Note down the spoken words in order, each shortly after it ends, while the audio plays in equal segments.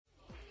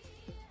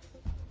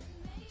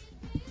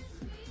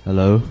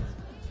Hello.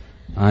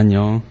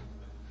 안녕.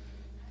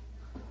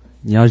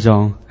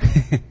 여정.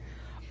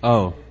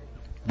 Oh,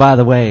 by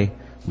the way,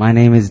 my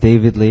name is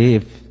David Lee,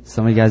 if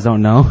some of you guys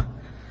don't know.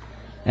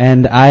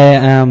 And I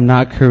am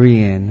not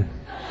Korean.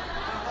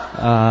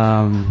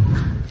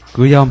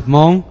 Guyom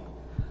mong,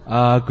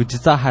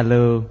 gujitsa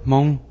halu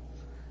mong.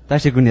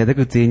 Tashi gunyada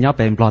guti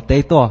nyapen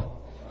blote to.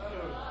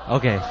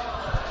 Okay.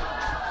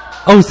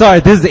 Oh,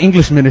 sorry, this is the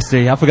English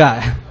ministry. I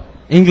forgot.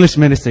 English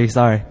ministry,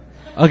 sorry.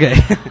 Okay.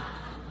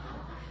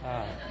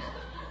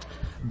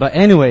 But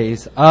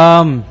anyways,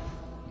 I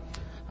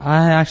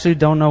actually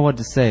don't know what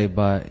to say,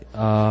 but,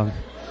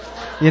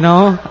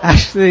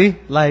 actually,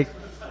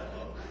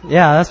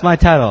 yeah, that's my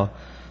title.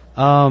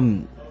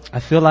 I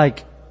feel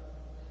like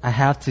I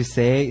have to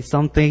say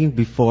something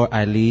before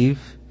I leave,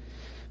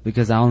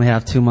 because I only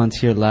have 2 months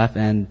here left,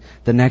 and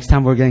the next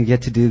time we're gonna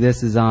get to do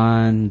this is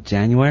on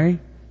January?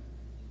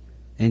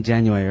 In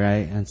January,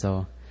 right? And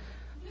so,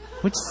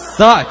 which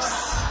sucks.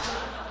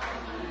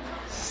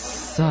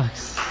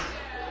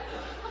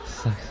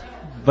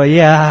 But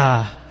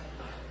yeah.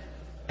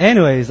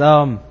 Anyways,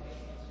 okay.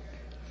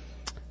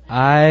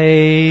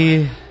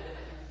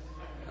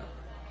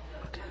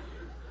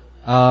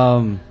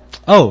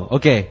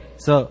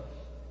 So,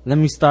 let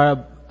me start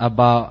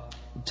about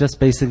just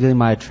basically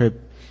my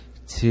trip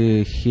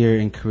to here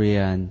in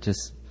Korea and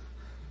just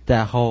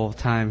that whole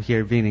time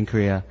here being in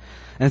Korea.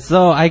 And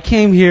so I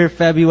came here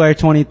February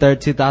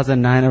 23rd,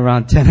 2009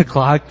 around 10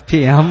 o'clock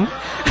p.m.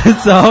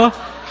 So,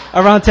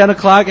 around 10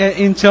 o'clock at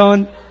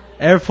Incheon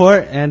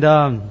Airport. And,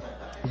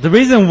 the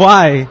reason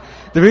why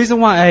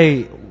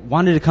I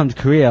wanted to come to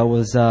Korea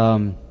was,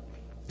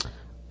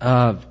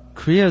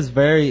 Korea is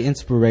very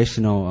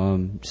inspirational,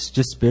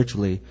 just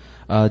spiritually.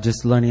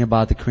 Just learning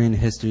about the Korean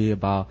history,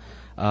 about,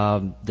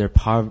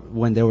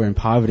 when they were in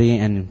poverty,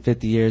 and in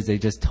 50 years they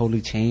just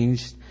totally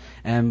changed.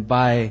 And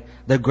by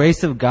the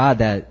grace of God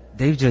that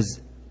they've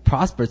just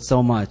prospered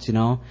so much,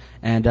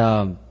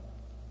 and,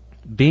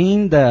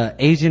 being the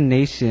Asian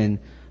nation,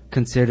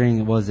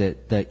 considering,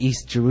 the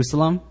East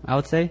Jerusalem, I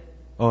would say,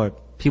 or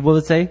people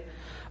would say,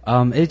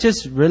 it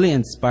just really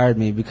inspired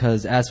me,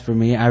 because as for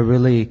me,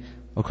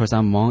 of course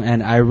I'm Hmong,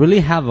 and I really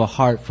have a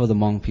heart for the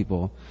Hmong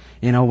people.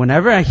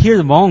 Whenever I hear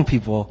the Hmong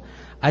people,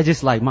 I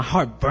just my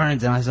heart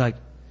burns, and I was like,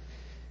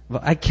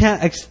 but I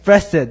can't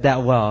express it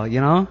that well,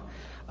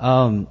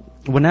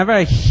 whenever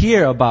I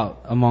hear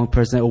about a Hmong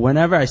person, or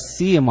whenever I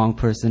see a Hmong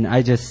person,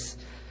 I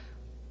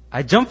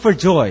jump for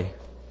joy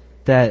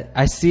that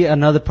I see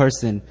another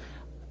person,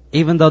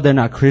 even though they're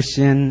not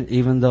Christian,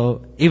 even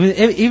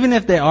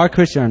if they are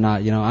Christian or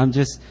not, I'm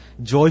just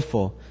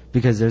joyful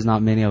because there's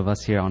not many of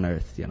us here on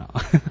earth,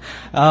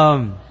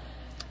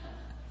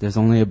 there's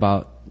only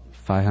about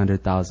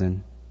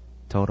 500,000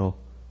 total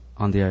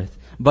on the earth.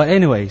 But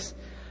anyways,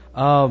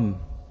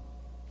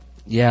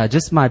 yeah,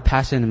 just my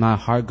passion and my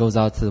heart goes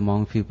out to the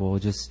Hmong people.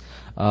 Just,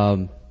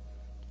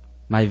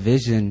 my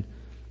vision,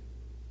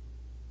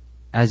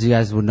 as you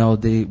guys would know,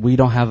 we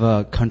don't have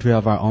a country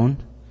of our own.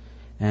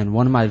 And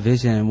one of my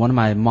vision, one of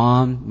my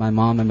mom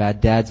and my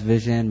dad's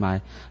vision,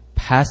 my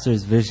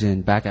pastor's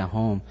vision back at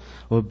home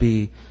would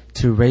be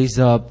to raise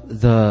up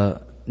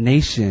the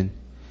nation,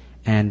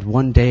 and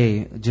one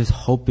day just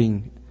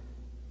hoping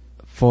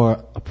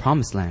for a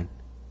promised land,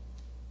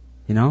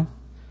 and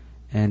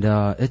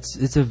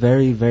it's a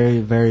very, very,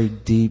 very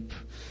deep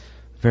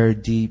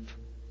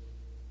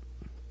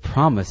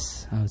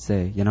promise, I would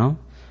say,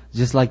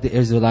 just like the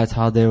Israelites,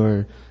 how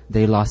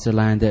they lost their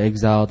land, they're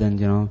exiled,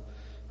 and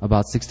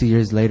about 60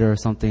 years later or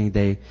something,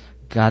 they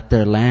got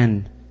their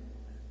land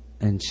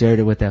and shared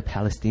it with the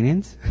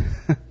Palestinians.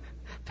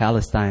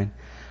 Palestine.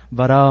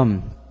 But,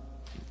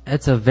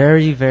 it's a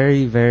very,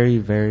 very, very,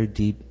 very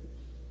deep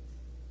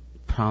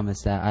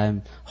promise that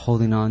I'm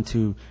holding on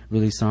to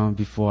really strong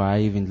before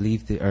I even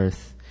leave the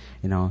earth,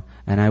 and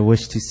I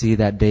wish to see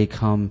that day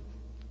come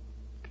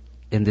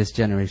in this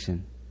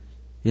generation,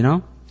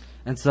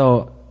 And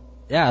so,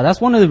 yeah, that's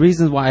one of the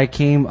reasons why I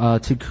came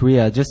to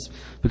Korea, just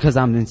because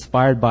I'm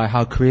inspired by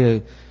how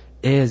Korea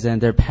is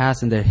and their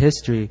past and their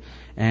history.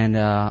 And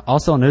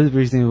also another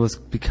reason was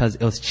because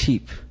it was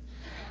cheap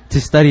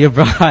to study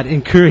abroad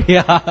in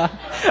Korea.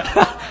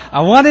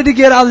 I wanted to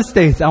get out of the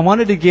States. I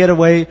wanted to get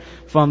away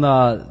from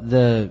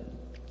the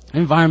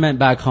environment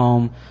back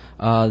home.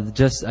 I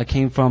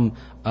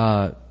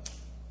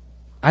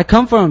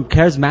come from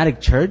charismatic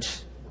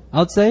church, I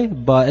would say,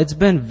 but it's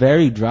been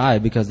very dry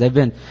because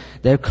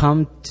they've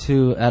come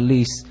to at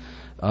least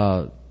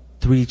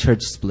 3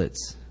 church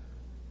splits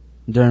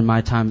during my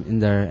time in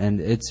there,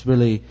 and it's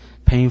really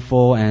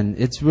painful and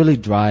it's really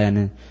dry,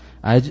 and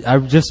I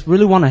just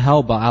really want to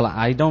help, but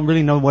I don't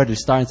really know where to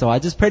start. And so I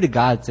just pray to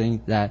God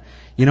saying that,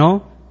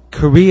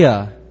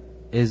 Korea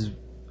is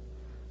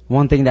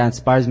one thing that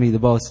inspires me the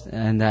most,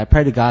 and I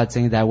pray to God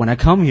saying that when I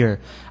come here,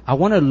 I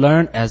want to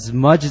learn as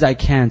much as I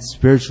can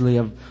spiritually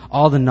of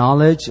all the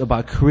knowledge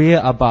about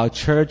Korea, about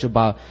church,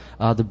 about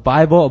the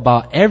Bible,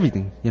 about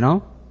everything,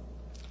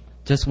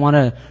 Just want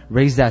to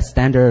raise that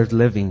standard of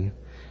living.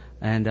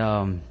 And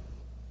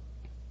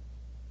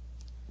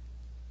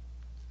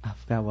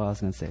forgot what I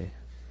was gonna say.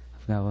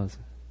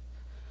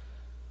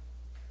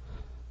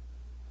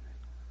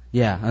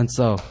 Yeah, and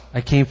so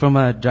I came from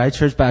a dry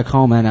church back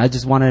home, and I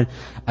just wanted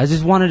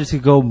it to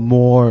go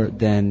more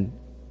than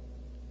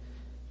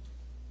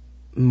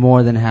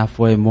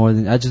halfway,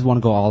 I just want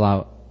to go all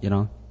out, you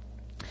know.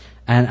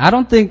 And I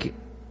don't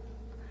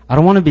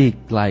want to be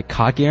like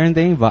cocky or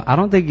anything, but I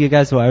don't think you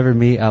guys will ever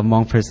meet a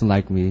Hmong person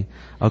like me,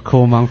 a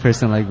cool Hmong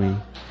person like me.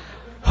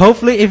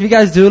 Hopefully, if you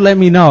guys do, let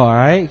me know,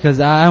 alright? Because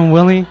I'm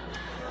willing.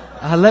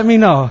 Let me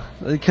know,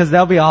 because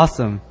that'll be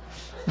awesome.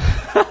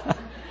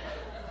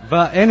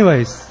 But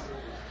anyways,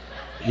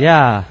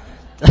 yeah.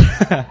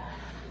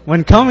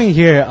 When coming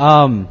here,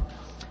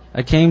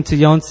 I came to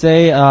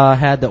Yonsei,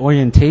 had the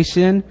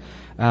orientation.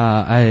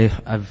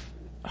 I've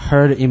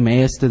heard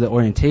Emmaus through the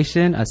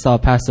orientation. I saw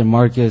Pastor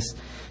Marcus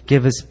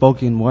give his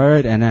spoken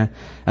word, and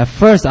at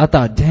first I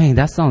thought, dang,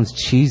 that sounds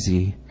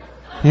cheesy.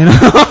 You know?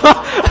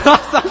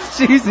 That sounds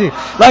cheesy.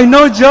 Like,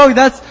 no joke,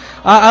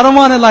 I don't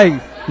want to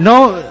like,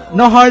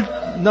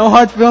 no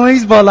hard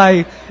feelings, but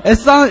like, it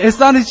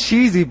sounded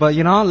cheesy, but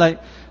you know,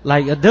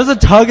 like, there's a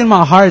tug in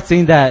my heart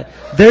saying that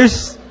there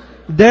is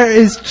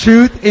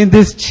truth in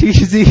this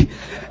cheesy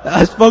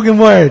spoken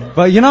word,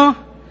 but you know.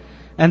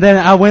 And then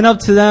I went up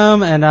to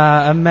them, and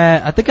I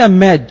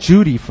met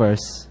Judy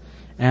first,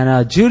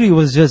 and Judy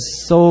was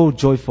just so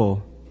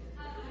joyful.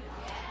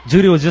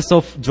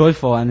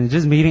 And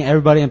just meeting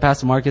everybody and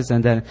Pastor Marcus,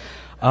 and then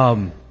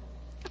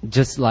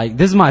just like,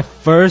 this is my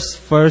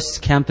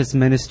first campus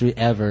ministry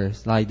ever.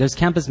 Like, there's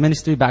campus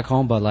ministry back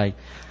home, but like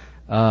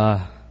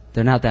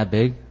they're not that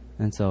big.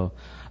 And so,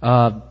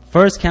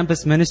 first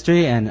campus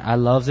ministry, and I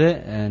loved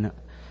it. And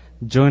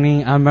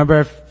joining, I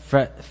remember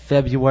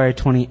February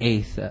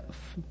 28th.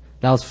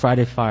 That was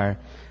Friday Fire.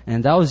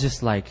 And that was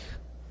just like,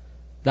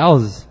 that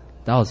was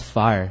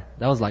fire.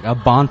 That was like a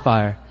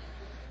bonfire.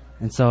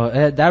 And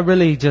so, that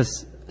really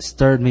just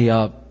stirred me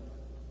up,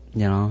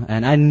 you know.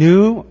 And I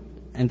knew,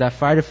 in that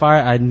Friday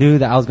Fire, I knew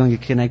that I was going to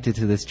get connected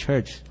to this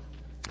church.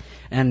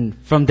 And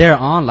from there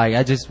on, like,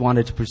 I just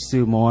wanted to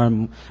pursue more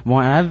and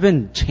more. And I've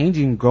been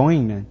changing,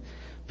 growing, and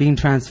being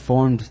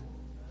transformed,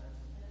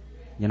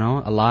 you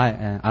know, a lot.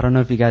 And I don't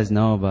know if you guys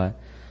know, but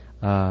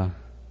I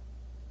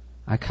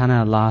kind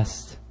of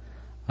lost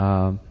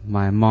my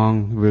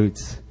Hmong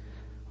roots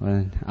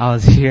when I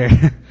was here.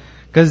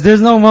 Because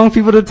there's no Hmong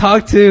people to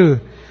talk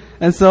to.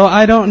 And so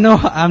I don't know.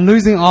 I'm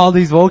losing all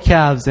these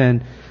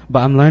vocabs, but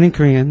I'm learning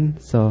Korean,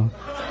 so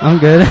I'm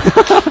good.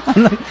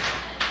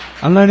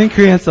 I'm learning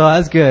Korean, so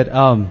that's good.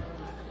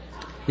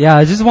 Yeah,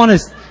 I just want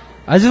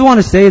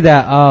to say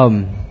that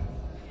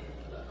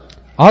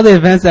all the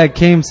events that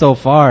came so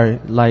far,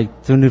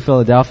 like through New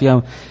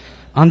Philadelphia,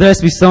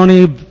 Andres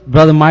Bisoni,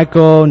 Brother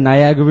Michael,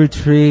 Niagara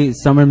Retreat,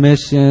 Summer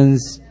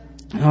Missions,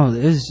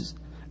 it's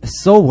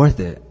so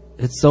worth it.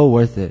 It's so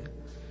worth it.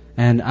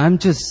 And I'm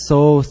just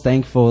so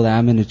thankful that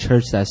I'm in a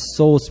church that's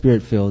so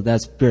spirit-filled,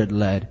 that's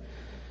spirit-led.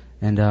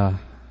 And I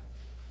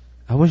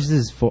wish this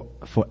is for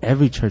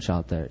every church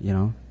out there, you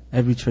know.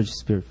 Every church is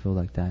spirit-filled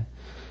like that.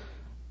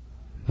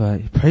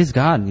 But praise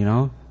God, you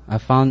know. I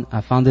found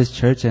this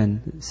church,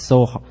 and it's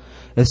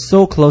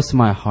so close to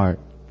my heart.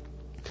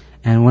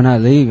 And when I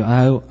leave,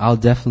 I'll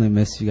definitely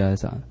miss you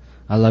guys.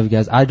 I love you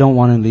guys. I don't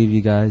want to leave you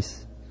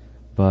guys,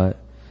 but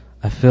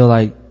I feel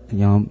like, you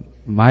know,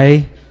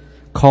 my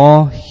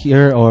call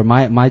here, or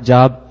my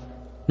job,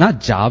 my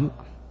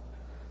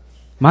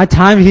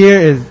time here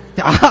is,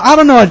 I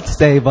don't know what to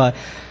say, but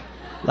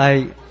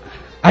like,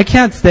 I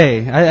can't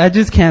stay. I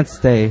just can't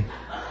stay.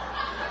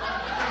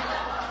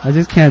 I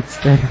just can't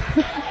stay.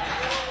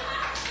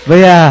 But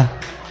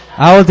yeah,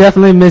 I will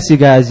definitely miss you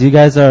guys. You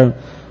guys are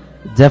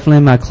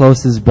definitely my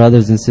closest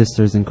brothers and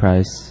sisters in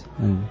Christ.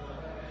 And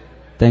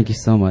thank you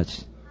so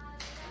much.